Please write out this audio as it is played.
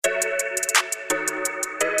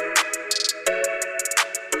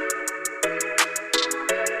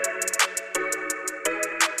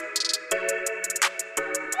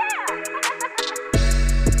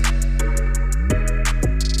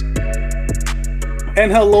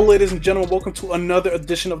And hello, ladies and gentlemen. Welcome to another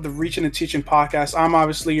edition of the Reaching and Teaching podcast. I'm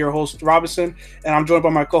obviously your host, Robinson, and I'm joined by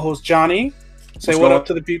my co-host, Johnny. Say what up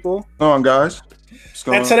to the people. What's on, guys?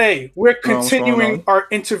 And today, we're continuing our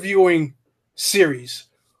interviewing series.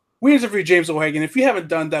 We interviewed James O'Hagan. If you haven't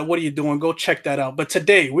done that, what are you doing? Go check that out. But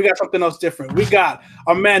today, we got something else different. We got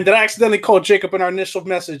a man that I accidentally called Jacob in our initial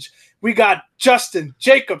message. We got Justin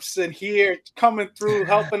Jacobson here coming through,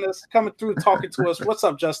 helping us, coming through, talking to us. What's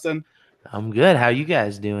up, Justin? I'm good. How you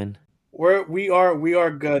guys doing? We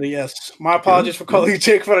are good. Yes. My apologies for calling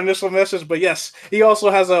Jake for the initial message, but yes, he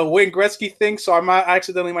also has a Wayne Gretzky thing, so I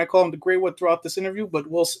might call him the Great One throughout this interview. But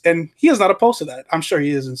and he is not opposed to that. I'm sure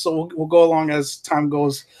he isn't. So we'll go along as time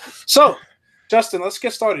goes. So, Justin, let's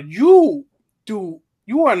get started. You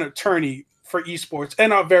are an attorney for esports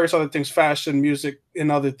and various other things, fashion, music,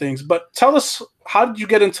 and other things. But tell us, how did you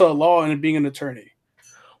get into law and being an attorney?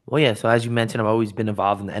 Well, yeah. So as you mentioned, I've always been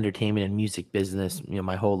involved in the entertainment and music business,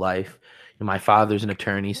 my whole life. My father's an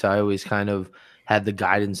attorney, so I always kind of had the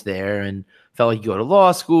guidance there and felt like you go to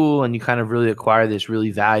law school and you kind of really acquire this really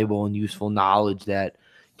valuable and useful knowledge that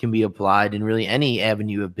can be applied in really any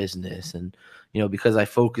avenue of business. And, because I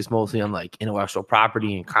focus mostly on like intellectual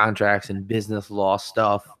property and contracts and business law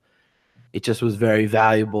stuff, it just was very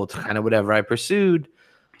valuable to kind of whatever I pursued.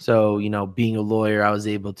 So, being a lawyer, I was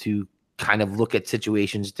able to kind of look at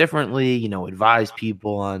situations differently, advise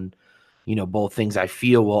people on, both things I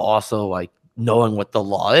feel while also like knowing what the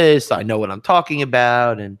law is. So I know what I'm talking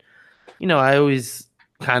about. And, I always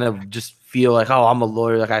kind of just feel like, oh, I'm a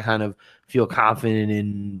lawyer. Like I kind of feel confident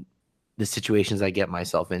in the situations I get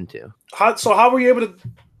myself into. How were you able to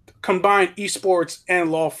combine esports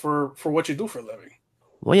and law for what you do for a living?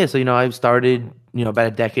 Well, yeah. So, I started, about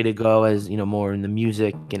a decade ago as, more in the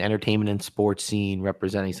music and entertainment and sports scene,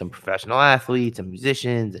 representing some professional athletes and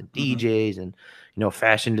musicians and DJs and,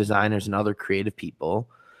 fashion designers and other creative people.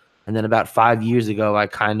 And then about 5 years ago, I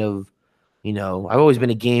kind of, I've always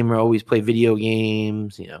been a gamer, always play video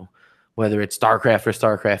games, whether it's StarCraft or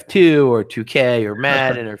StarCraft 2 or 2K or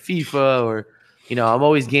Madden or FIFA or, I'm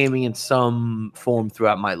always gaming in some form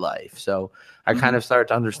throughout my life. So I kind of started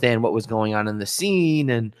to understand what was going on in the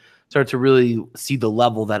scene and started to really see the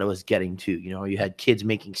level that it was getting to. You had kids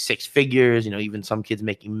making six figures, even some kids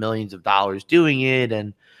making millions of dollars doing it.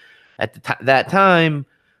 And at that time,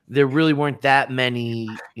 there really weren't that many,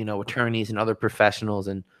 attorneys and other professionals.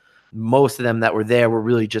 And most of them that were there were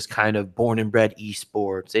really just kind of born and bred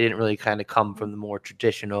esports. They didn't really kind of come from the more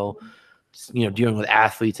traditional, dealing with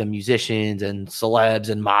athletes and musicians and celebs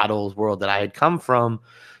and models world that I had come from.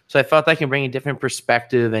 So I felt I can bring a different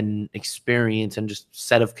perspective and experience and just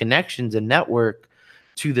set of connections and network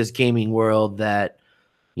to this gaming world that,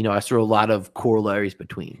 I saw a lot of corollaries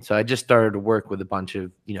between. So I just started to work with a bunch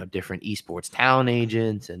of, different esports talent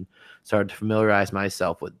agents and started to familiarize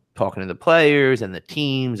myself with talking to the players and the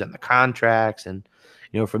teams and the contracts. And,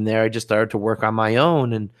 from there, I just started to work on my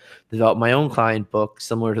own and develop my own client book,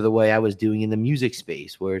 similar to the way I was doing in the music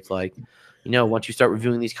space, where it's like, once you start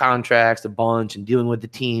reviewing these contracts a bunch and dealing with the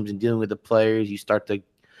teams and dealing with the players, you start to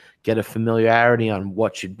get a familiarity on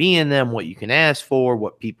what should be in them, what you can ask for,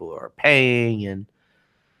 what people are paying. And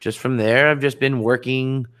just from there, I've just been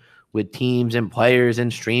working with teams and players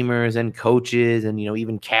and streamers and coaches and,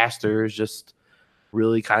 even casters, just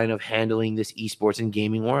really kind of handling this esports and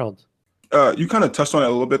gaming world. You kind of touched on it a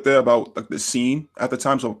little bit there about like the scene at the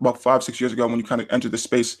time. So about 5-6 years ago, when you kind of entered the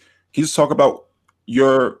space, can you just talk about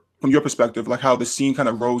from your perspective, like how the scene kind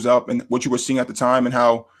of rose up and what you were seeing at the time and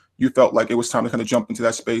how you felt like it was time to kind of jump into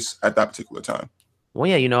that space at that particular time? Well,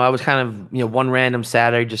 yeah, I was kind of, one random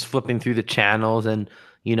Saturday just flipping through the channels and,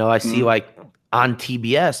 I see like on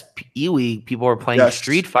TBS, eLeague, people are playing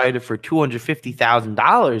Street Fighter for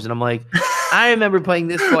 $250,000. And I'm like, I remember playing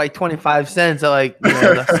this for like 25 cents at like,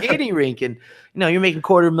 the skating rink. And, you're making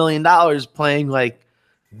 $250,000 playing like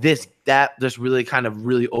this, that just really kind of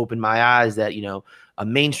really opened my eyes that, a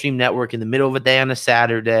mainstream network in the middle of a day on a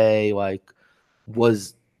Saturday, like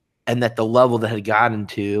was, and that the level that had gotten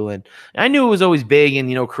to, and I knew it was always big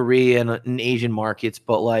in, Korea and in Asian markets,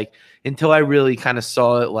 but like, until I really kind of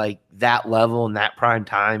saw it like that level and that prime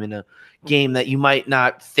time in a game that you might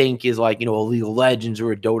not think is like, a League of Legends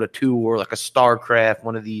or a Dota 2 or like a StarCraft,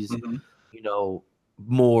 one of these,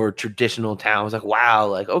 more traditional towns, like, wow,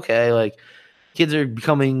 like, okay, like kids are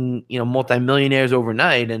becoming, multimillionaires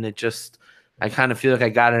overnight. And it just, I kind of feel like I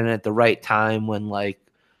got in at the right time when like,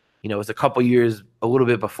 it was a couple years, a little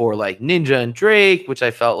bit before like Ninja and Drake, which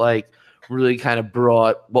I felt like really kind of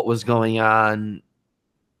brought what was going on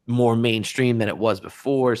more mainstream than it was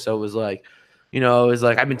before. So it was like, It's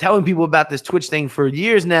like I've been telling people about this Twitch thing for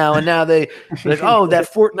years now, and now they're like, oh,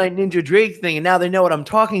 that Fortnite Ninja Drake thing, and now they know what I'm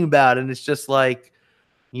talking about, and it's just like,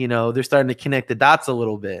 they're starting to connect the dots a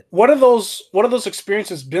little bit. What are those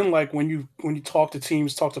experiences been like when you talk to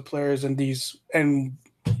teams, talk to players, and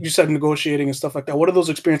you said negotiating and stuff like that? What are those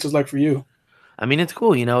experiences like for you? I mean, it's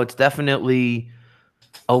cool. It's definitely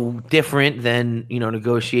different than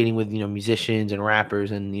negotiating with musicians and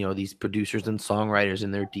rappers and these producers and songwriters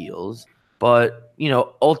and their deals. But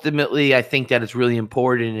ultimately, I think that it's really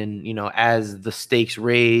important. And as the stakes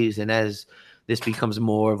raise and as this becomes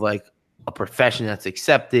more of like a profession that's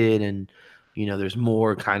accepted, and there's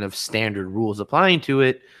more kind of standard rules applying to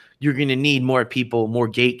it, you're going to need more people, more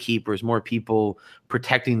gatekeepers, more people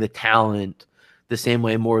protecting the talent the same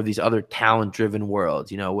way more of these other talent-driven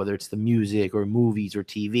worlds, whether it's the music or movies or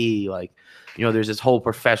TV, like, there's this whole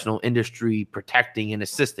professional industry protecting and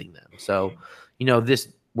assisting them. So, this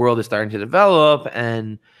world is starting to develop,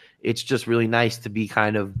 and it's just really nice to be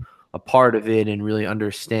kind of a part of it and really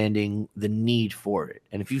understanding the need for it.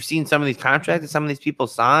 And if you've seen some of these contracts that some of these people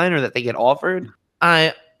sign or that they get offered,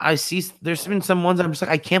 I see there's been some ones I'm just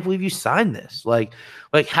like, I can't believe you signed this. Like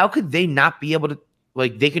how could they not be able to,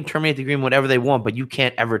 like, they can terminate the agreement whatever they want, but you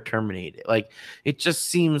can't ever terminate it. Like, it just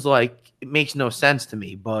seems like it makes no sense to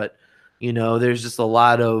me. But, there's just a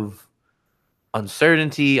lot of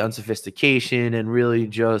uncertainty, unsophistication, and really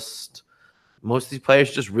just most of these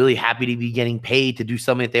players just really happy to be getting paid to do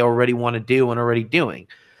something that they already want to do and already doing.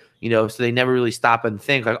 So they never really stop and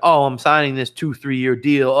think like, oh, I'm signing this 2-3 year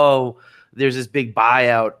deal. Oh, there's this big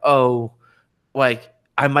buyout. Oh, like,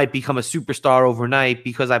 I might become a superstar overnight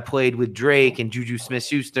because I played with Drake and Juju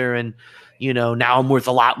Smith-Schuster, and now I'm worth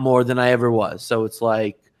a lot more than I ever was. So it's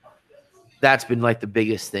like that's been like the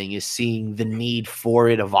biggest thing, is seeing the need for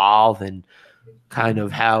it evolve, and kind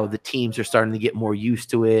of how the teams are starting to get more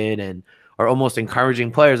used to it and are almost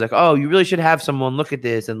encouraging players like, oh, you really should have someone look at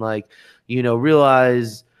this and like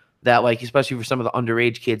realize that, like, especially for some of the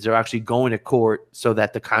underage kids, they're actually going to court so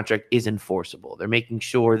that the contract is enforceable. They're making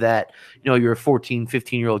sure that, you're a 14,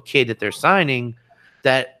 15-year-old kid that they're signing,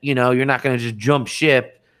 that, you're not going to just jump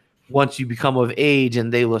ship once you become of age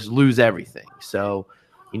and they lose everything. So,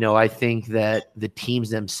 I think that the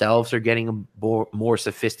teams themselves are getting more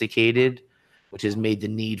sophisticated, which has made the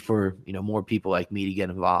need for, more people like me to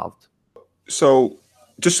get involved. So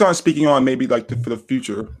just on speaking on maybe like for the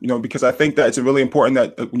future, because I think that it's really important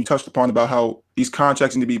that when you touched upon about how these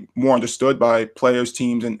contracts need to be more understood by players,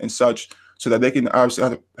 teams, and such, so that they can obviously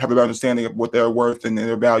have a better understanding of what they're worth and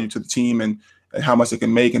their value to the team and how much they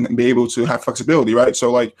can make and be able to have flexibility, right?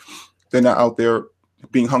 So like they're not out there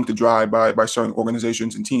being hung to dry by certain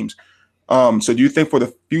organizations and teams. So do you think for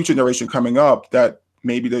the future generation coming up that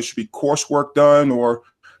maybe there should be coursework done or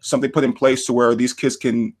something put in place to where these kids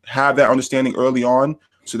can have that understanding early on,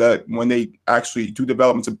 so that when they actually do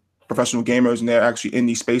develop into professional gamers and they're actually in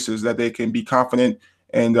these spaces, that they can be confident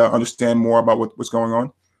and understand more about what's going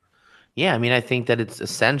on? Yeah, I mean, I think that it's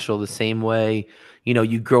essential the same way,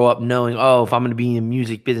 you grow up knowing, oh, if I'm going to be in the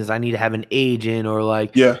music business, I need to have an agent, or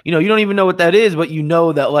like, yeah, you don't even know what that is, but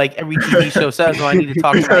that like every TV show says, oh, I need to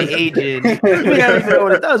talk to my agent. I don't even know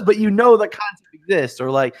what it does, but the concept exists. Or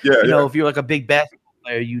like, if you're like a big basketball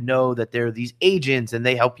player, that there are these agents and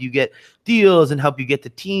they help you get deals and help you get to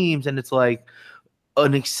teams. And it's like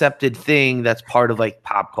an accepted thing that's part of like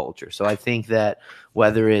pop culture. So I think that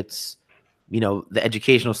whether it's, the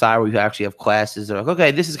educational side where you actually have classes that are like,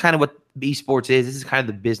 okay, this is kind of what esports is. This is kind of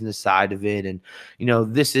the business side of it. And,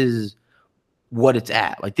 this is what it's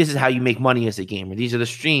at. Like, this is how you make money as a gamer. These are the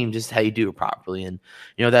streams. This is how you do it properly. And,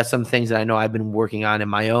 that's some things that I know I've been working on in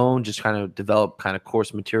my own, just kind of develop kind of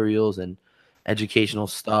course materials and educational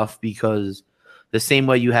stuff, because the same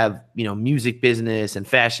way you have, music business and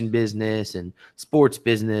fashion business and sports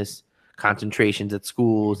business concentrations at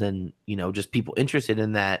schools and, just people interested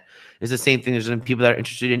in that, is the same thing. There's people that are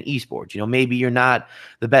interested in esports. Maybe you're not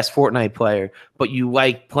the best Fortnite player, but you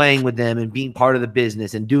like playing with them and being part of the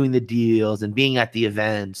business and doing the deals and being at the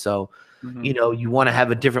event. So, you want to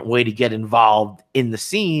have a different way to get involved in the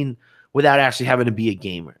scene without actually having to be a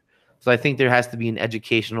gamer. So I think there has to be an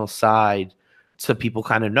educational side, so people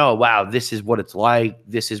kind of know, wow, this is what it's like.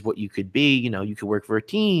 This is what you could be. You can work for a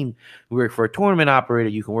team, you work for a tournament operator,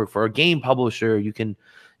 you can work for a game publisher, you can,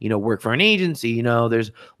 work for an agency.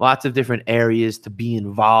 There's lots of different areas to be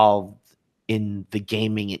involved in the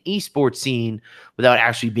gaming and esports scene without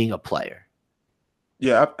actually being a player.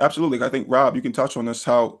 Yeah, absolutely. I think, Rob, you can touch on this,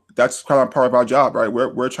 how that's kind of part of our job, right?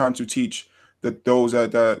 We're trying to teach those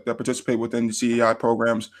that participate within the CEI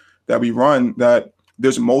programs that we run, that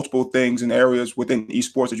there's multiple things and areas within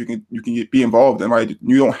esports that you can be involved in, right?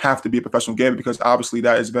 You don't have to be a professional gamer because obviously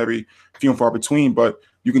that is very few and far between, but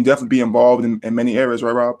you can definitely be involved in many areas,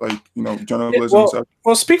 right, Rob? Like, journalism and stuff.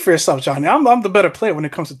 Well, speak for yourself, Johnny. I'm the better player when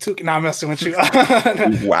it comes to 2K. Nah, I'm messing with you.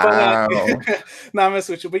 Wow. Nah, I'm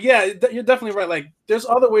messing with you. But yeah, you're definitely right. Like, there's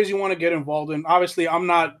other ways you want to get involved in. Obviously, I'm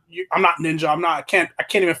not Ninja. I can't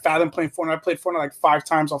even fathom playing Fortnite. I played Fortnite like 5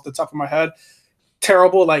 times off the top of my head.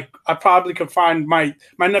 Terrible. Like, I probably could find my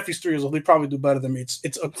nephew's 3 years old. He'd probably do better than me.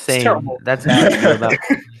 It's terrible. That's how I feel about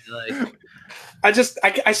like. I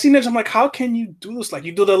see Ninja. I'm like, how can you do this? Like,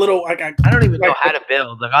 you do the little like I don't even know how to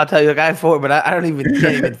build. Like, I'll tell you, like, I but I can't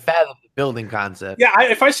even fathom the building concept. Yeah,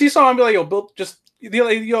 if I see someone, I'll be like, yo, build, just build.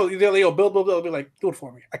 I'll be like, do it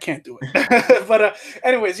for me. I can't do it. But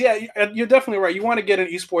anyways, yeah, you're definitely right. You want to get in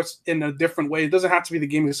esports in a different way. It doesn't have to be the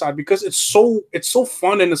gaming side because it's so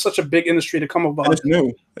fun and it's such a big industry to come about. And it's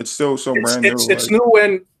new. It's still so brand new. It's new.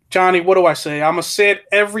 And Johnny, what do I say? I'm gonna say it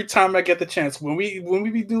every time I get the chance. When we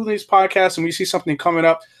be doing these podcasts and we see something coming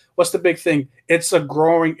up, what's the big thing? It's a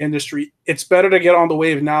growing industry. It's better to get on the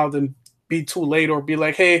wave now than be too late or be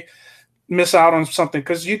like, hey, miss out on something,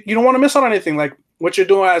 because you don't want to miss out on anything. Like what you're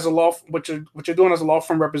doing as a law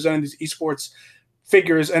firm representing these esports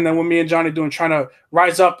figures, and then what me and Johnny doing, trying to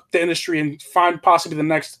rise up the industry and find possibly the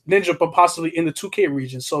next Ninja, but possibly in the 2K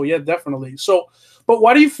region. So yeah, definitely. So. But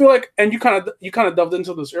why do you feel like, and you kind of delved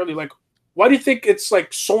into this early, like, why do you think it's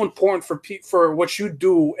like so important for what you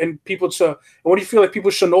do and people to, and what do you feel like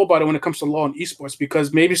people should know about it when it comes to law and esports?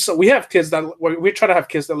 Because maybe we have kids we try to have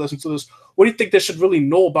kids that listen to this. What do you think they should really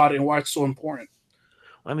know about it and why it's so important?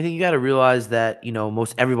 I mean, you got to realize that,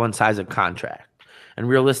 most everyone signs a contract, and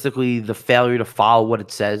realistically, the failure to follow what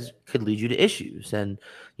it says could lead you to issues. And,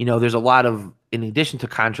 there's a lot of, in addition to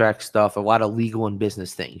contract stuff, a lot of legal and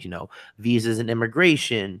business things, visas and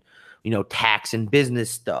immigration, tax and business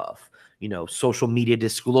stuff, social media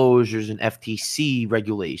disclosures and FTC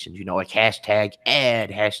regulations, like hashtag ad,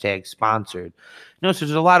 hashtag sponsored. So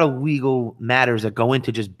there's a lot of legal matters that go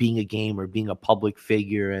into just being a gamer, being a public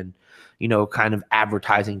figure, and, kind of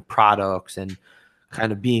advertising products and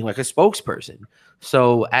kind of being like a spokesperson.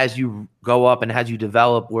 So as you go up and as you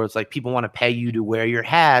develop, where it's like people want to pay you to wear your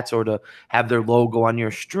hats or to have their logo on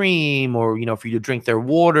your stream, or, for you to drink their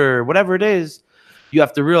water, whatever it is, you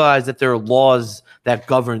have to realize that there are laws that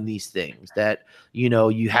govern these things, that,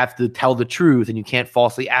 you have to tell the truth and you can't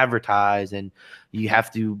falsely advertise, and you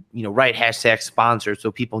have to, write hashtag sponsored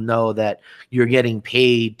so people know that you're getting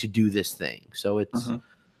paid to do this thing. So it's,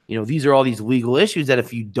 these are all these legal issues that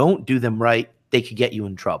if you don't do them right, they could get you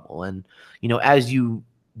in trouble. And, as you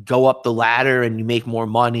go up the ladder and you make more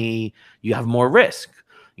money, you have more risk.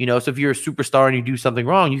 So if you're a superstar and you do something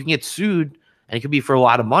wrong, you can get sued, and it could be for a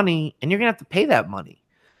lot of money, and you're going to have to pay that money.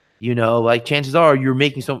 Like chances are you're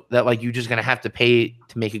making some that like you're just going to have to pay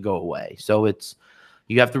to make it go away. So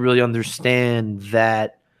you have to really understand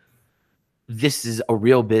that this is a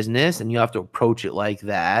real business and you have to approach it like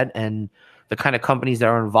that. And the kind of companies that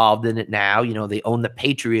are involved in it now, they own the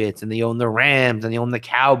Patriots and they own the Rams and they own the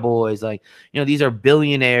Cowboys. Like, these are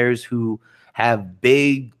billionaires who have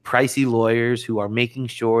big, pricey lawyers who are making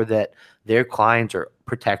sure that their clients are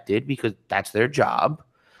protected because that's their job.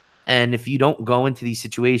 And if you don't go into these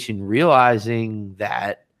situations realizing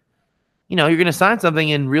that, you're going to sign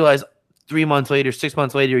something and realize 3 months later, 6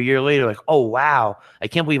 months later, a year later, like, oh, wow, I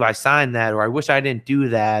can't believe I signed that, or I wish I didn't do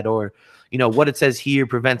that, or what it says here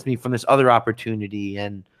prevents me from this other opportunity.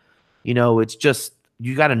 And, it's just,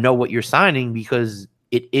 you got to know what you're signing because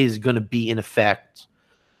it is going to be in effect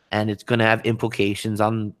and it's going to have implications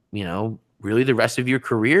on, really the rest of your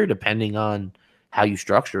career, depending on how you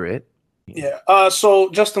structure it. Yeah. So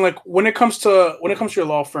Justin, like when it comes to your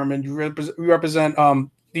law firm and you represent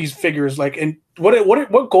these figures, like, and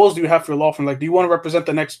what goals do you have for your law firm? Like, do you want to represent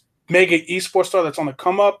the next mega esports star that's on the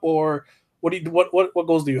come up, or what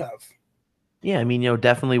goals do you have? Yeah, I mean,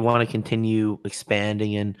 definitely want to continue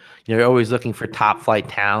expanding, and you're always looking for top flight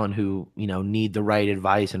talent who, need the right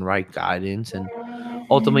advice and right guidance. And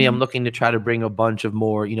ultimately, I'm looking to try to bring a bunch of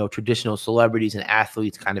more, traditional celebrities and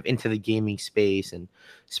athletes kind of into the gaming space, and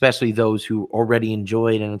especially those who already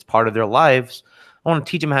enjoy it and it's part of their lives. I want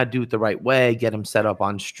to teach them how to do it the right way, get them set up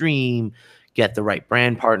on stream, get the right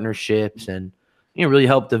brand partnerships, and really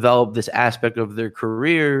help develop this aspect of their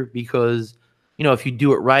career. Because if you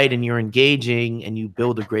do it right and you're engaging and you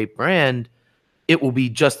build a great brand, it will be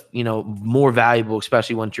just, more valuable,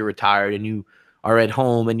 especially once you're retired and you are at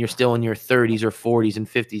home and you're still in your 30s or 40s and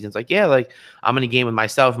 50s. And it's like, yeah, like I'm going to game with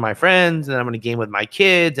myself and my friends, and I'm going to game with my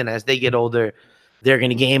kids. And as they get older, they're going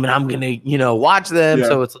to game and I'm going to, watch them. Yeah.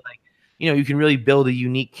 So it's like, you can really build a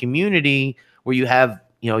unique community where you have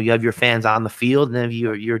your fans on the field, and then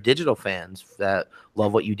your digital fans that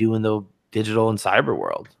love what you do in the digital and cyber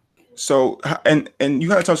world. So, and you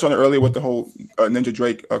kind of touched on it earlier with the whole Ninja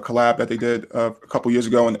Drake collab that they did a couple years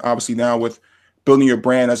ago, and obviously now with building your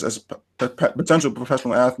brand as a potential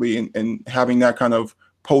professional athlete and having that kind of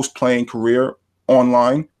post-playing career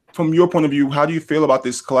online. From your point of view, how do you feel about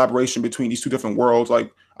this collaboration between these two different worlds?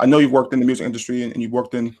 Like, I know you've worked in the music industry and you've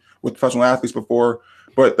worked with professional athletes before,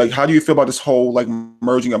 but like, how do you feel about this whole like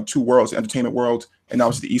merging of two worlds, the entertainment world and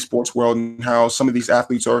obviously the esports world, and how some of these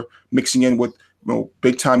athletes are mixing in with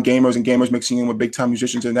big time gamers and gamers mixing in with big time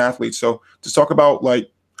musicians and athletes? So just talk about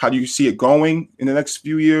like, how do you see it going in the next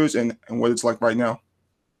few years and what it's like right now?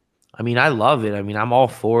 I mean, I love it. I mean, I'm all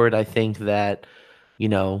for it. I think that,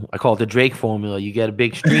 I call it the Drake formula. You get a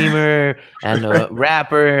big streamer and a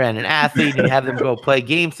rapper and an athlete, and you have them go play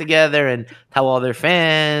games together and tell all their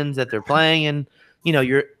fans that they're playing. And,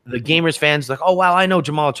 the gamers fans like, oh, wow, I know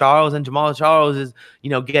Jamal Charles, and Jamal Charles is,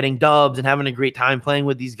 getting dubs and having a great time playing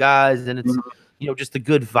with these guys. And it's, just a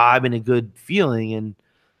good vibe and a good feeling. And,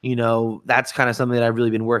 that's kind of something that I've really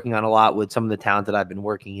been working on a lot with some of the talent that I've been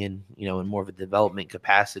working in, in more of a development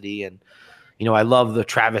capacity. And, I love the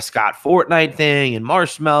Travis Scott Fortnite thing and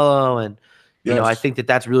Marshmello. And, I think that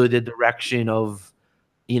that's really the direction of,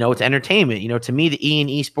 it's entertainment. To me, the E in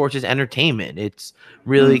esports is entertainment. It's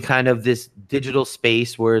really kind of this digital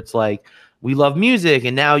space where it's like, we love music,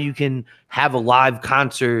 and now you can have a live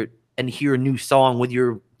concert and hear a new song with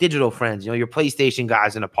your digital friends, your PlayStation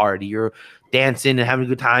guys in a party. You're dancing and having a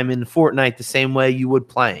good time in Fortnite the same way you would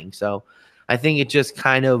playing. So I think it just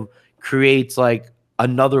kind of creates like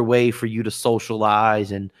another way for you to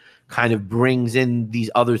socialize and kind of brings in these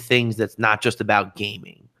other things that's not just about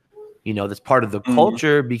gaming. That's part of the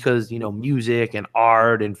culture, because, music and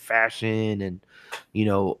art and fashion and,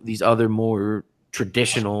 these other more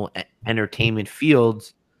traditional entertainment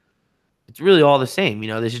fields, it's really all the same.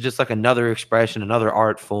 This is just like another expression, another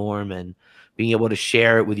art form, and being able to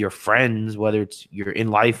share it with your friends, whether it's your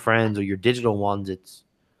in-life friends or your digital ones. It's,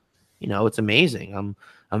 it's amazing.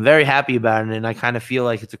 I'm very happy about it. And I kind of feel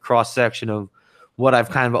like it's a cross section of what I've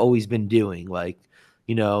kind of always been doing. Like,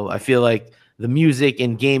 I feel like the music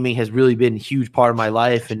and gaming has really been a huge part of my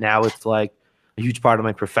life, and now it's like a huge part of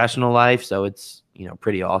my professional life. So it's,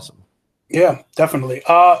 pretty awesome. Yeah, definitely.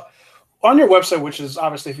 On your website, which is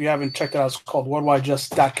obviously, if you haven't checked it out, it's called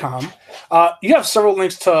worldwidejust.com. You have several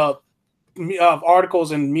links to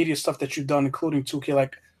articles and media stuff that you've done, including 2K.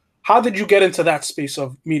 Like, how did you get into that space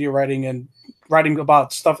of media writing and writing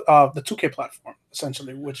about stuff, the 2K platform,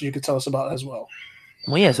 essentially, which you could tell us about as well?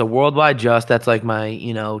 Well, yeah, so Worldwide Just, that's like my,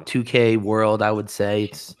 2K world, I would say.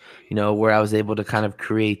 It's, where I was able to kind of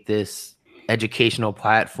create this educational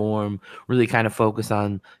platform, really kind of focus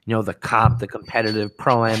on, the competitive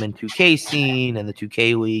Pro-Am and 2K scene and the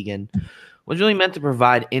 2K League, and was really meant to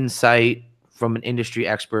provide insight from an industry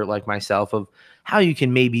expert like myself of how you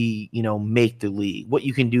can maybe, make the league, what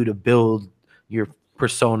you can do to build your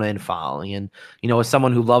persona and following. And, as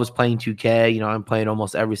someone who loves playing 2K, I'm playing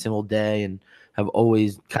almost every single day and have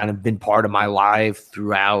always kind of been part of my life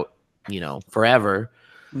throughout, forever.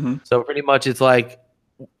 So pretty much it's like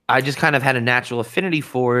I just kind of had a natural affinity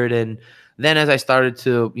for it. And then as I started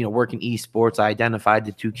to, work in esports, I identified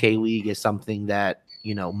the 2K League as something that,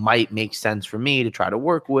 might make sense for me to try to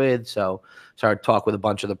work with. So started to talk with a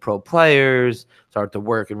bunch of the pro players, started to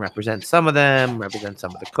work and represent some of them, represent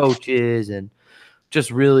some of the coaches, and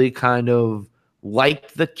just really kind of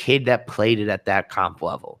liked the kid that played it at that comp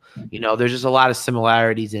level. There's just a lot of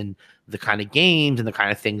similarities in the kind of games and the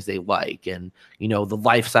kind of things they like, and the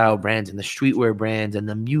lifestyle brands and the streetwear brands and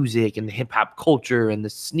the music and the hip hop culture and the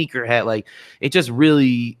sneakerhead. Like, it just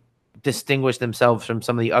really distinguished themselves from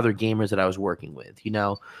some of the other gamers that I was working with.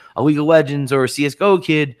 A League of Legends or a CSGO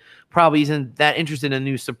kid probably isn't that interested in a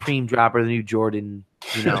new Supreme drop or the new Jordan,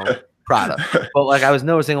 product. But like, I was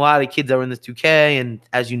noticing a lot of kids that were in this 2K, and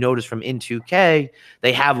as you notice from in 2K,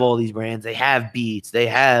 they have all these brands, they have beats, they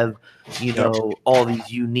have, all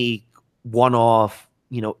these unique one-off,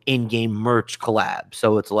 in-game merch collabs.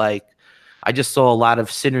 So it's like, I just saw a lot of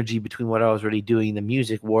synergy between what I was already doing in the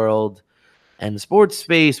music world and the sports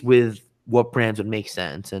space with what brands would make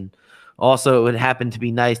sense. And also, it happened to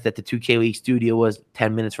be nice that the 2K League studio was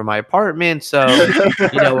 10 minutes from my apartment. So,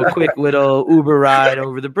 a quick little Uber ride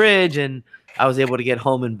over the bridge, and I was able to get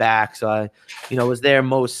home and back. So I, was there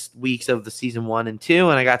most weeks of the season 1 and 2,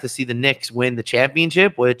 and I got to see the Knicks win the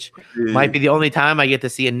championship, which might be the only time I get to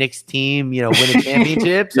see a Knicks team, win a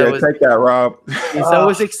championship. So take that, Rob. So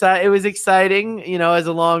it was exciting, as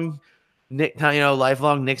a long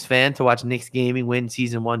lifelong Knicks fan, to watch Knicks gaming win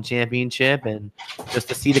season 1 championship, and just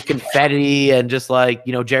to see the confetti and just like,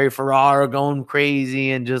 Jerry Ferrara going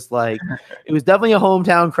crazy, and just like, it was definitely a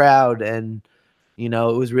hometown crowd. And, it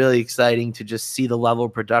was really exciting to just see the level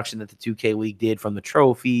of production that the 2K League did, from the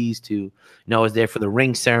trophies to, I was there for the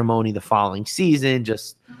ring ceremony the following season.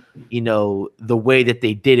 Just, the way that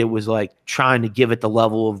they did it was like trying to give it the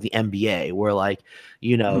level of the NBA, where like,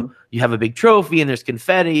 you have a big trophy and there's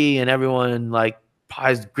confetti and everyone like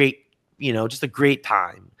has great, just a great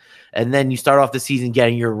time. And then you start off the season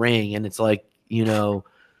getting your ring, and it's like,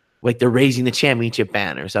 like they're raising the championship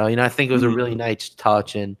banner. So, I think it was a really nice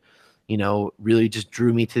touch, and, really just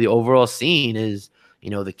drew me to the overall scene is,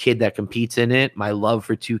 the kid that competes in it, my love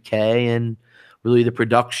for 2K, and really the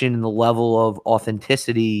production and the level of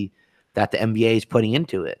authenticity that the NBA is putting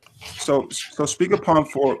into it. So speak upon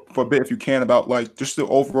for a bit, if you can, about like just the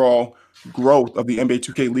overall growth of the NBA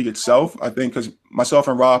 2K League itself. I think because myself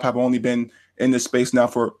and Rob have only been in this space now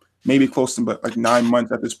for maybe close to like 9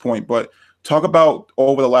 months at this point, but talk about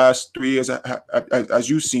over the last 3 years as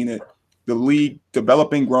you've seen it, the league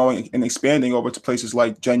developing, growing, and expanding over to places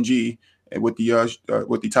like Gen G with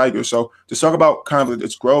the Tigers. So just talk about kind of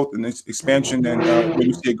its growth and its expansion, and where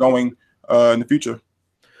you see it going in the future.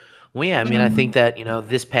 Well, yeah, I mean, I think that,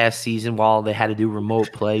 this past season, while they had to do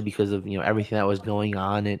remote play because of, everything that was going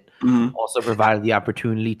on, it also provided the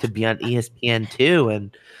opportunity to be on ESPN2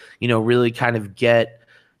 and, really kind of get,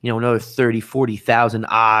 another 30, 40,000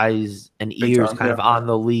 eyes and ears kind of on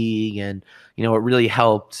the league. And, it really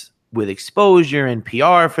helped with exposure and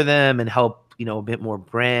PR for them, and help, a bit more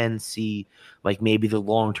brands see like maybe the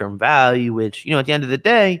long-term value, which, at the end of the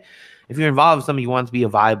day, if you're involved in something, you want it to be a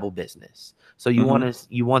viable business. So you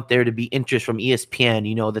want there to be interest from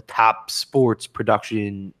ESPN, the top sports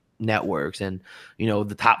production networks, and,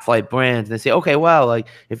 the top flight brands. And they say, okay, well, like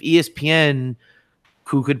if ESPN,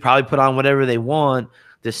 who could probably put on whatever they want,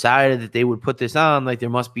 decided that they would put this on, like there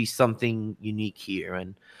must be something unique here.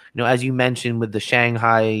 And, as you mentioned with the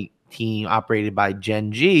Shanghai team operated by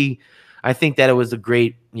Gen G, I think that it was a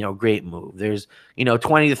great move. There's,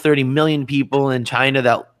 20 to 30 million people in China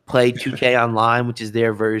that play 2K online, which is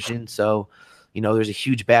their version. So, there's a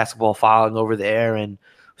huge basketball following over there. And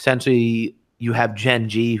essentially you have Gen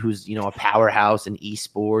G, who's, a powerhouse in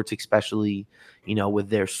esports, especially, with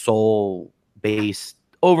their Seoul-based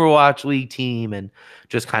Overwatch League team, and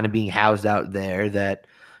just kind of being housed out there, that,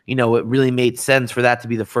 it really made sense for that to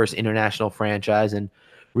be the first international franchise and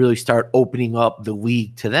really start opening up the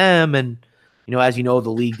league to them. And, as the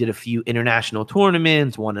league did a few international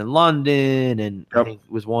tournaments, one in London, and I think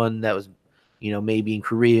it was one that was, maybe in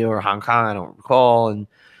Korea or Hong Kong, I don't recall. And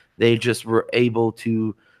they just were able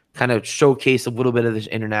to kind of showcase a little bit of this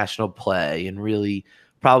international play, and really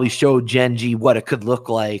probably show Gen G what it could look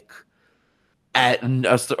like at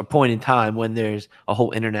a point in time when there's a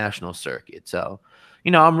whole international circuit. So,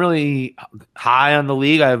 I'm really high on the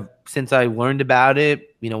league. Since I learned about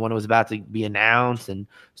it, when it was about to be announced and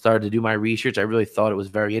started to do my research, I really thought it was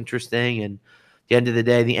very interesting. And at the end of the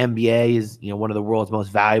day, the NBA is, one of the world's most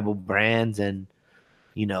valuable brands, and,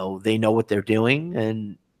 they know what they're doing,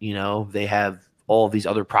 and, they have all of these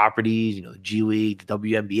other properties, the G League, the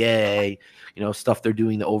WNBA, stuff they're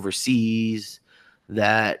doing the overseas,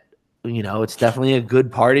 that, it's definitely a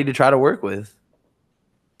good party to try to work with.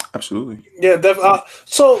 Absolutely. Yeah,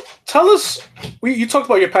 so tell us, you talked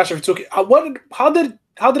about your passion for 2K. How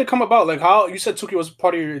did it come about? Like, how you said 2K was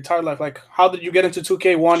part of your entire life. Like, how did you get into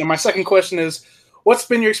 2K1? And my second question is, what's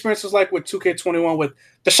been your experiences like with 2K21, with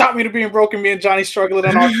the shot meter being broken, me and Johnny struggling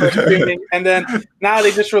on our first streaming, and then now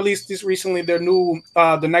they just released their new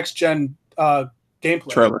the next gen gameplay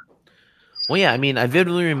trailer. Well, yeah, I mean, I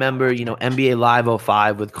vividly remember, NBA Live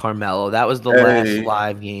 05 with Carmelo. That was the last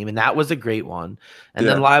live game, and that was a great one. And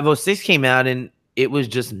then Live 06 came out, and it was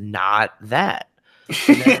just not that.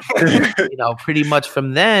 And then, pretty much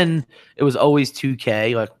from then, it was always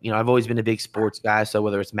 2K. Like, I've always been a big sports guy, so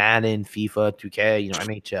whether it's Madden, FIFA, 2K,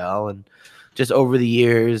 NHL, and just over the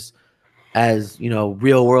years, as,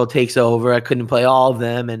 real world takes over, I couldn't play all of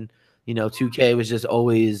them, and, 2K was just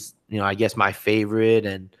always, I guess my favorite.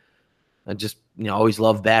 And I just, always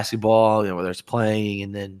love basketball, whether it's playing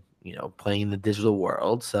and then, playing in the digital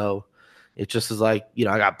world. So it just is like,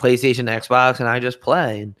 I got PlayStation, Xbox, and I just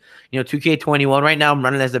play. And, 2K21 right now, I'm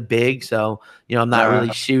running as a big. So, I'm not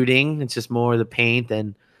really shooting. It's just more the paint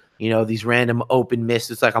and, these random open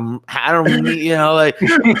misses. It's like, I don't really, like,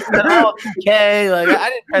 okay, like, I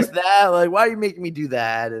didn't press that. Like, why are you making me do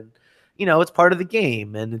that? And, it's part of the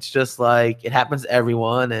game. And it's just like, it happens to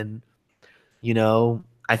everyone. And,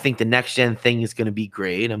 I think the next gen thing is going to be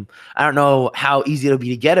great. I don't know how easy it'll be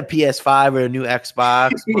to get a PS5 or a new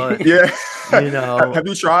Xbox, but Yeah. you know, Have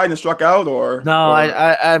you tried and struck out or? no, or...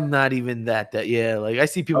 I'm not even that. Yeah, like I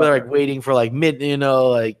see people that are like waiting for like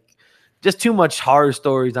like just too much horror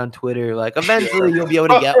stories on Twitter. Like eventually you'll be able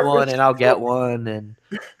to get one, and I'll get one, and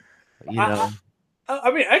you know. I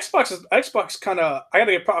mean, Xbox kind of. I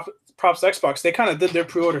gotta get props to Xbox. They kind of did their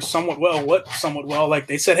pre-order somewhat well. Like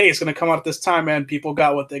they said, hey, it's gonna come out at this time, and people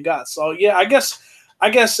got what they got. So yeah, I guess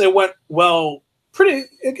it went well.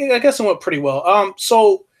 I guess it went pretty well.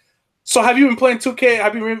 So have you been playing 2K?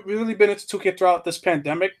 Have you really been into 2K throughout this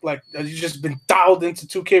pandemic? Like, have you just been dialed into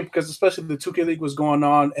 2K because especially the 2K League was going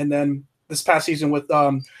on, and then this past season with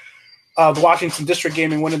the Washington District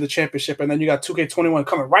Gaming winning the championship, and then you got 2K21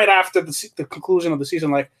 coming right after the conclusion of the season.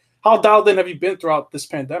 Like, how dialed in have you been throughout this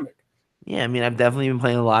pandemic? Yeah, I mean, I've definitely been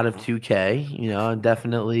playing a lot of 2K. You know, I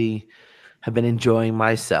definitely have been enjoying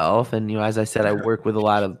myself. And, you know, as I said, I work with a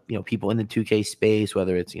lot of, you know, people in the 2K space,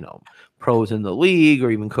 whether it's, you know, pros in the league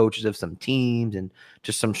or even coaches of some teams and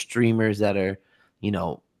just some streamers that are, you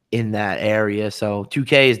know, in that area. So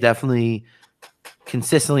 2K is definitely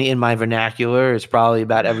consistently in my vernacular. It's probably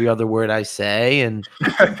about every other word I say. And,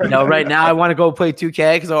 you know, right now I want to go play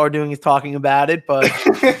 2K because all we're doing is talking about it. But,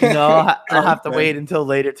 you know, I'll have to wait until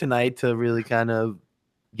later tonight to really kind of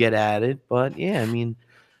get at it. But, yeah, I mean,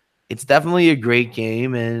 it's definitely a great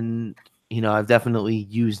game. And, you know, I've definitely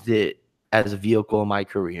used it as a vehicle in my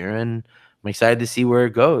career. And I'm excited to see where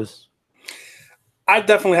it goes. I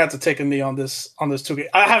definitely had to take a knee on this 2K.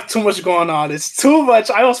 I have too much going on. It's too much.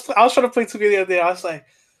 I was trying to play 2K the other day. I was like,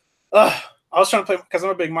 I was trying to play because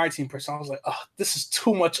I'm a big My Team person. I was like, this is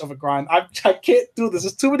too much of a grind. I can't do this.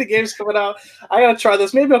 There's too many games coming out. I gotta try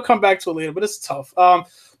this. Maybe I'll come back to it later, but it's tough.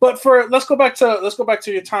 But let's go back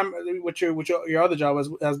to your time with your other job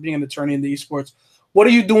as being an attorney in the esports. What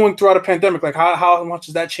are you doing throughout a pandemic? Like how much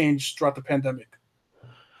has that changed throughout the pandemic?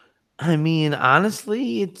 I mean,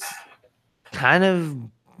 honestly, it's kind of,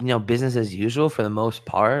 you know, business as usual for the most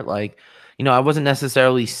part. Like, you know, I wasn't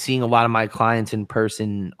necessarily seeing a lot of my clients in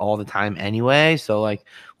person all the time anyway. So like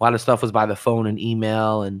a lot of stuff was by the phone and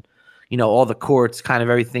email, and, you know, all the courts, kind of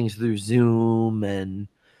everything's through Zoom. And,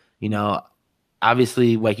 you know,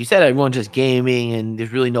 obviously, like you said, everyone's just gaming and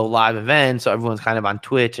there's really no live events. So everyone's kind of on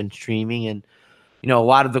Twitch and streaming. And, you know, a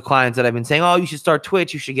lot of the clients that I've been saying, oh, you should start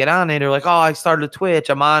Twitch, you should get on it, or like, oh, I started a Twitch,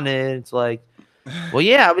 I'm on it. It's like, well,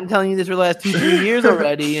 yeah, I've been telling you this for the last 2-3 years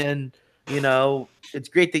already. And, you know, it's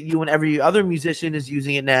great that you and every other musician is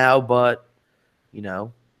using it now. But, you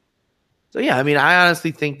know, so, yeah, I mean, I honestly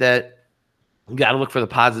think that you got to look for the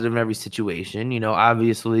positive in every situation. You know,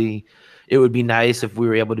 obviously, it would be nice if we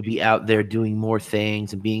were able to be out there doing more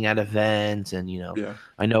things and being at events. And, you know,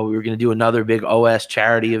 I know we were going to do another big OS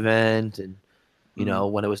charity event and, you know,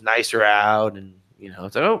 when it was nicer out, and, you know,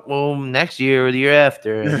 it's like, oh, well, next year or the year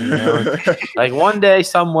after. And, you know, like one day,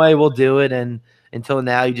 some way we'll do it. And until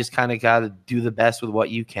now, you just kind of got to do the best with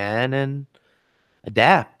what you can and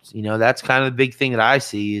adapt. You know, that's kind of the big thing that I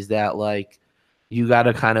see is that, like, you got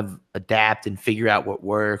to kind of adapt and figure out what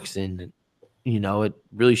works. And, you know, it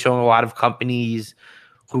really showing a lot of companies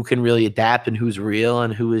who can really adapt and who's real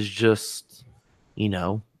and who is just, you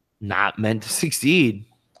know, not meant to succeed.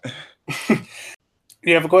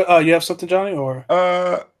 You have something, Johnny? Or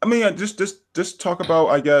I mean, just talk about,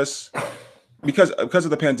 I guess, because of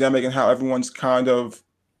the pandemic and how everyone's kind of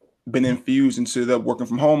been infused into the working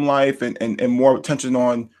from home life and more attention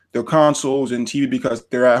on their consoles and TV because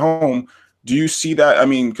they're at home. Do you see that? I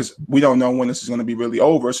mean, because we don't know when this is going to be really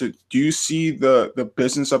over. So do you see the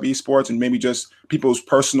business of esports and maybe just people's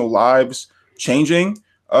personal lives changing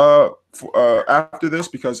after this?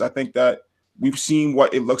 Because I think that we've seen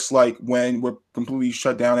what it looks like when we're completely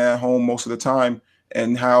shut down at home most of the time,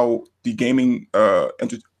 and how the gaming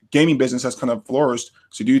business has kind of flourished.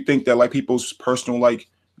 So do you think that like people's personal like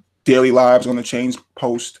daily lives are going to change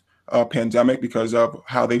post pandemic because of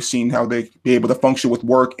how they've seen how they be able to function with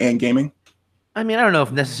work and gaming? I mean, I don't know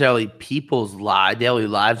if necessarily people's daily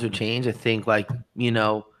lives would change. I think, like, you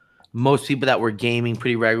know, most people that were gaming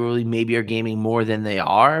pretty regularly maybe are gaming more than they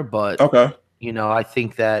are. But okay. You know, I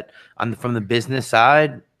think that from the business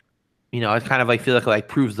side, you know, it kind of like feel like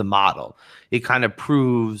proves the model. It kind of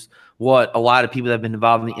proves what a lot of people that have been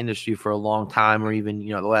involved in the industry for a long time, or even,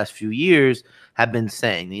 you know, the last few years have been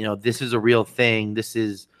saying. You know, this is a real thing. This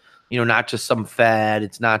is, you know, not just some fad.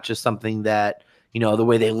 It's not just something that, you know, the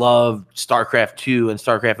way they love StarCraft 2 and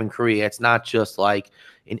StarCraft in Korea. It's not just like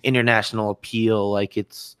an international appeal. Like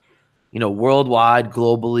it's, you know, worldwide,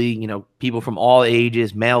 globally, you know, people from all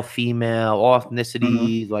ages, male, female, all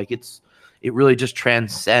ethnicities. Like it really just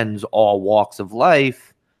transcends all walks of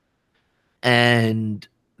life. And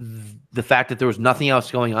the fact that there was nothing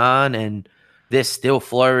else going on and this still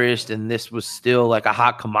flourished and this was still like a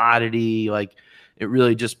hot commodity, like it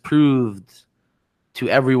really just proved to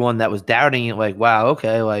everyone that was doubting it, like, wow,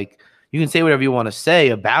 okay, like you can say whatever you want to say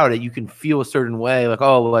about it. You can feel a certain way, like,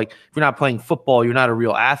 oh, like if you're not playing football, you're not a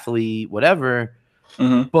real athlete, whatever.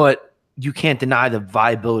 But you can't deny the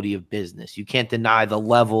viability of business. You can't deny the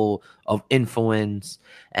level of influence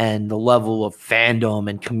and the level of fandom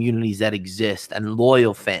and communities that exist and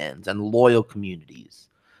loyal fans and loyal communities.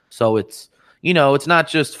 So it's, you know, it's not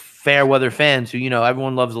just fair weather fans who, you know,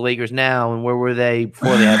 everyone loves the Lakers now, and where were they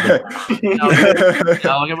before they had the,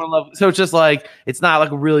 so it's just like, it's not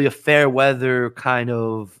like really a fair weather kind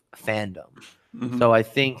of fandom. So I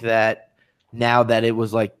think that now that it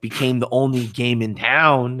was like became the only game in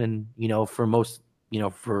town, and, you know, for most, you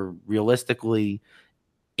know, for realistically,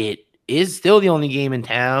 it is still the only game in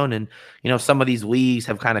town. And, you know, some of these leagues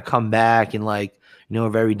have kind of come back in like, you know,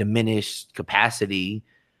 a very diminished capacity.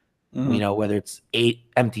 You know, whether it's 8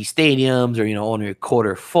 empty stadiums or, you know, only a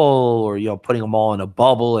quarter full, or, you know, putting them all in a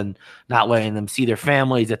bubble and not letting them see their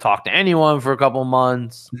families or talk to anyone for a couple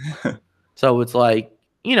months. So it's like,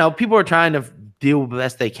 you know, people are trying to deal the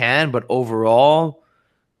best they can, but overall,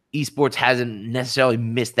 esports hasn't necessarily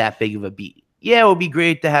missed that big of a beat. Yeah, it would be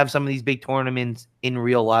great to have some of these big tournaments in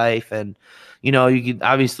real life, and, you know, you could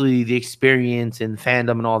obviously the experience and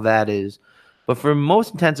fandom and all that is, but for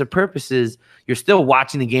most intents and purposes, you're still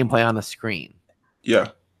watching the gameplay on the screen. Yeah.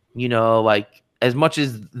 You know, like as much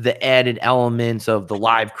as the added elements of the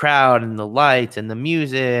live crowd and the lights and the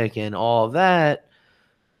music and all of that,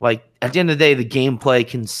 like at the end of the day, the gameplay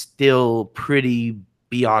can still pretty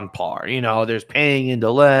be on par. You know, there's ping and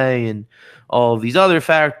delay and all of these other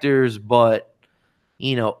factors, but,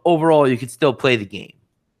 you know, overall, you could still play the game.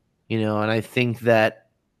 You know, and I think that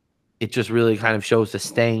it just really kind of shows the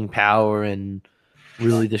staying power and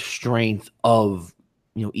really the strength of,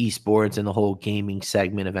 you know, esports and the whole gaming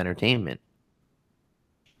segment of entertainment.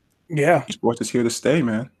 Yeah, esports is here to stay,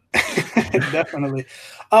 man. Definitely.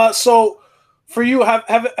 So for you,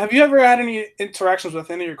 have you ever had any interactions with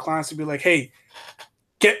any of your clients to be like, hey,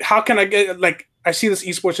 how can I get, like, I see this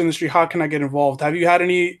esports industry, how can I get involved? Have you had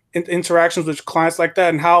any interactions with clients like that?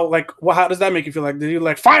 And how, like, how does that make you feel? Like, did you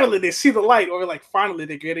like finally they see the light, or like finally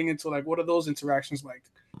they're getting into, like, what are those interactions like?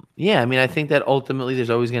 Yeah, I mean, I think that ultimately there's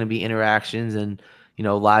always going to be interactions, and, you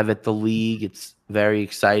know, live at the league, it's very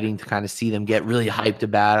exciting to kind of see them get really hyped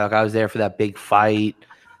about it. Like I was there for that big fight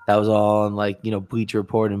that was on, like, you know, Bleacher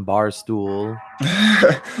Report and Barstool.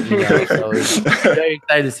 You know, so it's very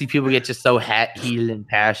excited to see people get just so heated and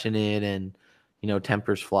passionate, and, you know,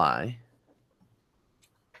 tempers fly.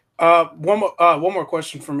 One more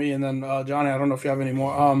question for me, and then Johnny, I don't know if you have any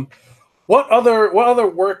more. What other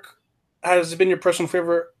work has been your personal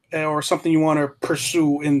favorite, or something you want to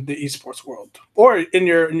pursue in the esports world, or in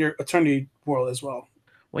your attorney world as well?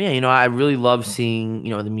 Well, yeah, you know, I really love seeing,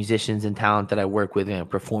 you know, the musicians and talent that I work with, you know,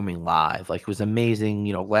 performing live. Like, it was amazing,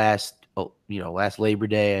 you know, last Labor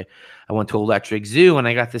Day, I went to Electric Zoo and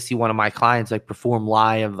I got to see one of my clients like perform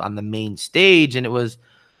live on the main stage, and it was,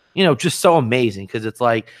 you know, just so amazing, because it's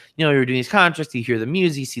like, you know, you're doing these concerts, you hear the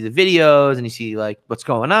music, you see the videos, and you see like what's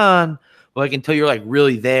going on, but like until you're like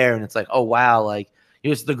really there, and it's like, oh wow, like, it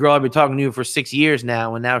was the girl I've been talking to for 6 years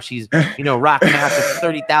now, and now she's, you know, rocking out to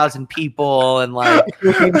 30,000 people and like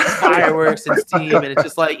fireworks and steam, and it's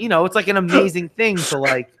just like, you know, it's like an amazing thing to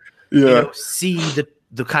like, you know, see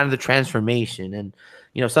the kind of the transformation. And,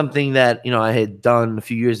 you know, something that, you know, I had done a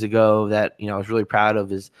few years ago that, you know, I was really proud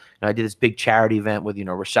of is, you know, I did this big charity event with, you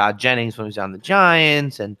know, Rashad Jennings when he was on the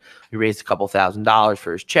Giants, and we raised a couple $1,000s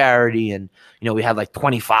for his charity. And, you know, we had like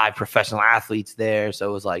 25 professional athletes there. So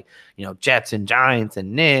it was like, you know, Jets and Giants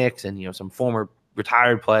and Knicks and, you know, some former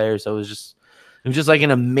retired players. So it was just like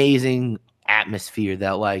an amazing atmosphere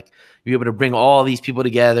that like you were able to bring all these people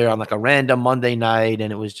together on like a random Monday night.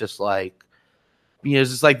 And it was just like, you know,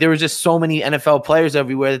 it's just like there was just so many NFL players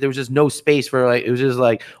everywhere that there was just no space for, like, it was just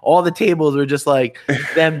like all the tables were just like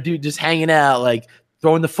them just hanging out, like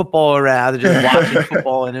throwing the football around, they're just watching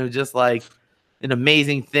football. And it was just like an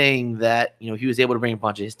amazing thing that, you know, he was able to bring a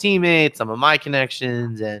bunch of his teammates, some of my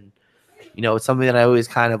connections. And, you know, it's something that I always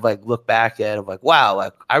kind of like look back at of like, wow,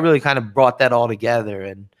 like I really kind of brought that all together.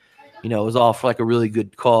 And, you know, it was all for like a really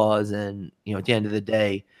good cause. And, you know, at the end of the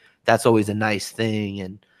day, that's always a nice thing.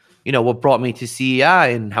 And, you know, what brought me to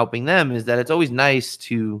CEI and helping them is that it's always nice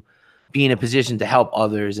to be in a position to help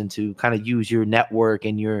others and to kind of use your network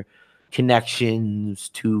and your connections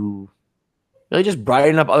to really just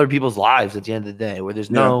brighten up other people's lives at the end of the day, where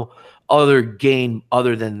there's no other gain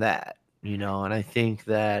other than that, you know. And I think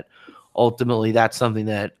that ultimately that's something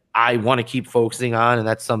that I want to keep focusing on, and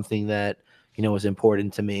that's something that, you know, is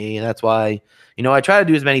important to me. And that's why, you know, I try to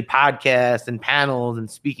do as many podcasts and panels and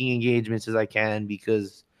speaking engagements as I can,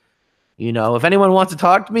 because, you know, if anyone wants to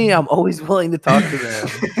talk to me, I'm always willing to talk to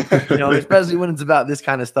them, you know, especially when it's about this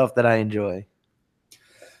kind of stuff that I enjoy.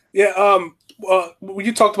 Yeah.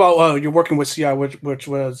 You talked about you're working with CI, which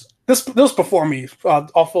was this was before me.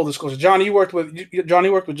 All full disclosure, Johnny worked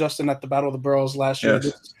with Justin at the Battle of the Boroughs last year.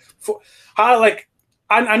 Yes. How, like,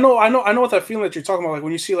 I know what that feeling that you're talking about. Like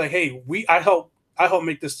when you see, like, hey, I help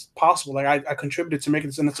make this possible. Like I contributed to making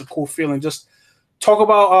this, and it's a cool feeling. Just talk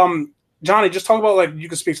about Johnny. Just talk about, like, you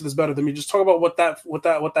can speak to this better than me. Just talk about what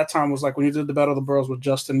that time was like when you did the Battle of the Boroughs with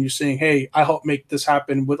Justin. You saying, hey, I helped make this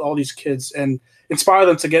happen with all these kids and inspire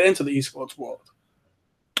them to get into the esports world.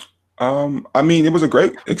 I mean, it was a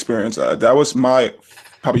great experience. That was my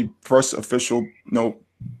probably first official,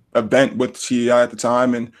 event with CEI at the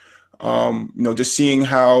time, and just seeing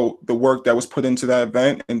how the work that was put into that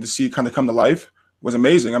event and to see it kind of come to life was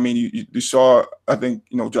amazing. I mean, you saw, I think,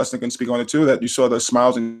 Justin can speak on it too, that you saw the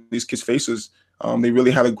smiles in these kids' faces. They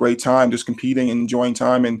really had a great time just competing and enjoying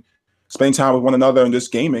time and spending time with one another and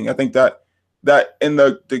just gaming. I think that in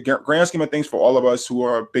the grand scheme of things for all of us who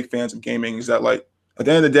are big fans of gaming is that, like, at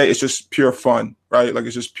the end of the day, it's just pure fun, right? Like,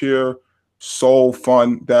 it's just pure soul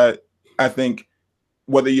fun that I think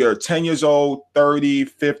whether you're 10 years old, 30,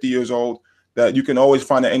 50 years old, that you can always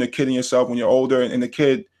find that inner kid in yourself when you're older, and the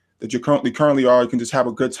kid that you currently are, you can just have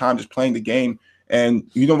a good time just playing the game. And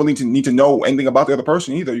you don't really need to know anything about the other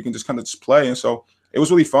person either. You can just kind of just play. And so it was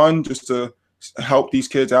really fun just to help these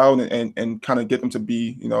kids out and kind of get them to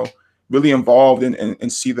be, really involved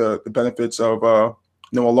and see the benefits of, a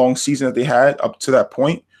long season that they had up to that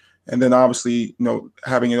point. And then obviously,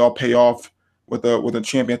 having it all pay off with a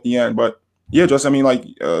champion at the end. But yeah, just, I mean, like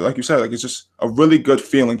you said, like, it's just a really good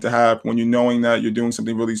feeling to have when you're knowing that you're doing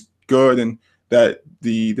something really good and that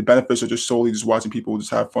the benefits are just solely just watching people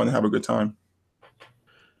just have fun and have a good time.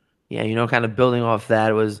 Yeah, kind of building off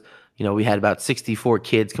that was, we had about 64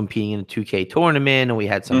 kids competing in a 2K tournament, and we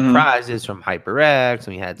had some prizes from HyperX,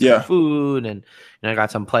 and we had some food, and I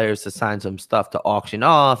got some players to sign some stuff to auction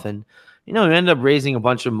off, and we ended up raising a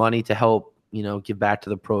bunch of money to help, give back to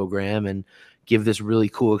the program and give this really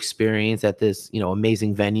cool experience at this,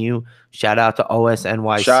 amazing venue. Shout out to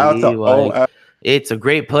OSNYC. Shout out to it's a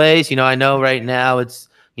great place. I know right now it's,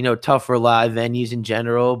 tough for live venues in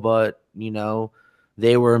general, but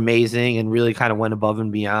they were amazing and really kind of went above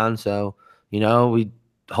and beyond. So, we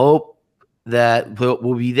hope that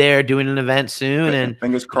we'll be there doing an event soon and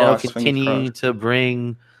fingers crossed, continuing to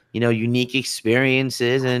bring, unique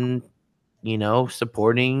experiences and,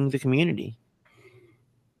 supporting the community.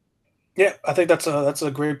 Yeah, I think that's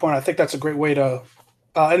a great point. I think that's a great way to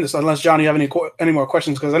end this. Unless, Johnny, you have any more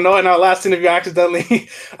questions? Because I know in our last interview, accidentally,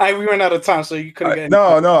 we ran out of time, so you couldn't get.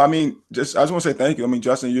 No. I mean, I just want to say thank you. I mean,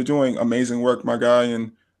 Justin, you're doing amazing work, my guy,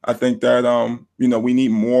 and I think that we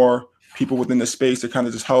need more people within the space to kind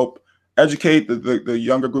of just help educate the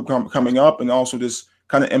younger group coming up, and also just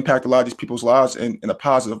kind of impact a lot of these people's lives in a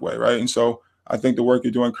positive way, right? And so I think the work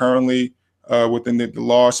you're doing currently within the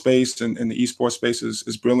law space and the esports space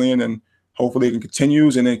is brilliant, and hopefully it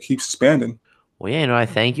continues and it keeps expanding. Well, yeah, I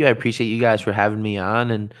thank you. I appreciate you guys for having me on.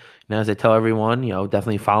 And as I tell everyone,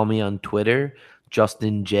 definitely follow me on Twitter,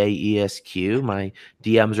 Justin JESQ. My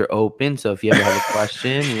DMs are open, so if you ever have a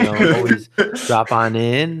question, always drop on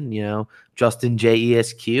in. Justin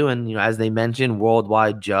JESQ, and as they mentioned,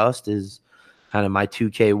 Worldwide Just is kind of my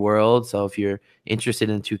 2K world. So if you're interested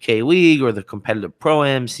in 2K League or the competitive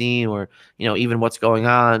pro-am scene, or even what's going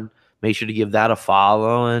on, make sure to give that a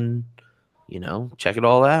follow and check it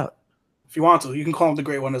all out. If you want to, you can call him the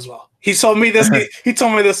Great One as well. He told me this. He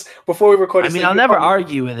told me this before we recorded. I mean, I'll never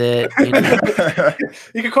argue with it.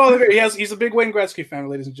 You can call him. He's a big Wayne Gretzky fan,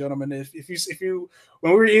 ladies and gentlemen. If you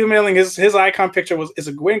when we were emailing, his icon picture is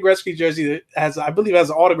a Wayne Gretzky jersey that has, I believe, has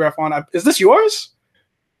an autograph on. Is this yours?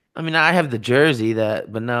 I mean, I have the jersey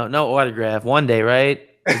but no autograph. One day, right?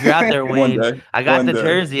 If you're out there, Wayne, I got the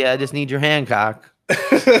jersey. I just need your Hancock.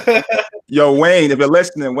 Yo, Wayne, if you're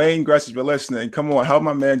listening, Wayne Gretzky, if you're listening, come on, help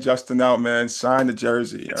my man Justin out, man. Sign the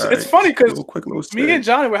jersey. It's funny because me and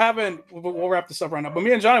Johnny we'll wrap this up right now, but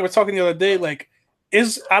me and Johnny were talking the other day, like,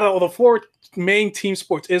 is out of the four main team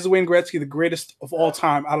sports, is Wayne Gretzky the greatest of all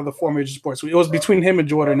time out of the four major sports? It was between him and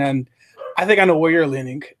Jordan, and I think I know where you're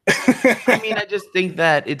leaning. I mean, I just think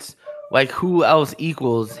that it's like, who else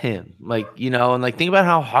equals him? Like, and like, think about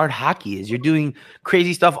how hard hockey is. You're doing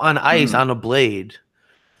crazy stuff on ice on a blade.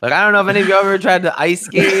 Like, I don't know if any of you ever tried to ice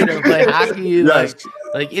skate or play hockey. Yes.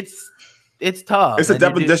 Like it's tough. It's a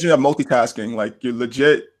definition of multitasking. Like, you're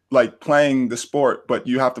legit like playing the sport, but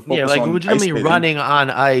you have to focus like on legitimately running on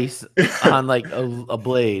ice on like a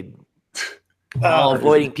blade, while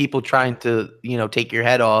avoiding people trying to take your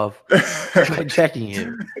head off by checking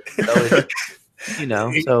you. So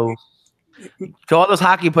so to all those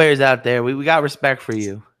hockey players out there, we got respect for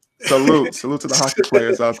you. Salute to the hockey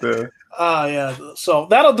players out there. Yeah. So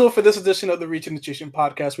that'll do it for this edition of the Reaching the Nutrition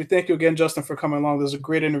podcast. We thank you again, Justin, for coming along. This is a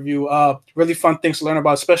great interview. Really fun things to learn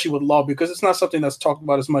about, especially with law, because it's not something that's talked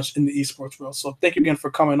about as much in the esports world. So thank you again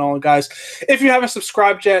for coming on, guys. If you haven't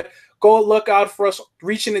subscribed yet, go look out for us,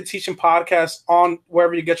 Reaching and Teaching podcast, on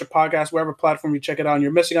wherever you get your podcast, wherever platform you check it out. And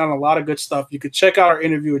you're missing out on a lot of good stuff. You could check out our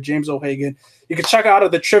interview with James O'Hagan. You can check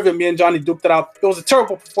out the trivia. Me and Johnny duped it out. It was a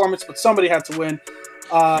terrible performance, but somebody had to win.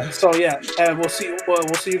 So yeah, and we'll see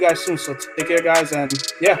you guys soon. So take care, guys, and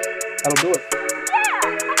yeah, that'll do it.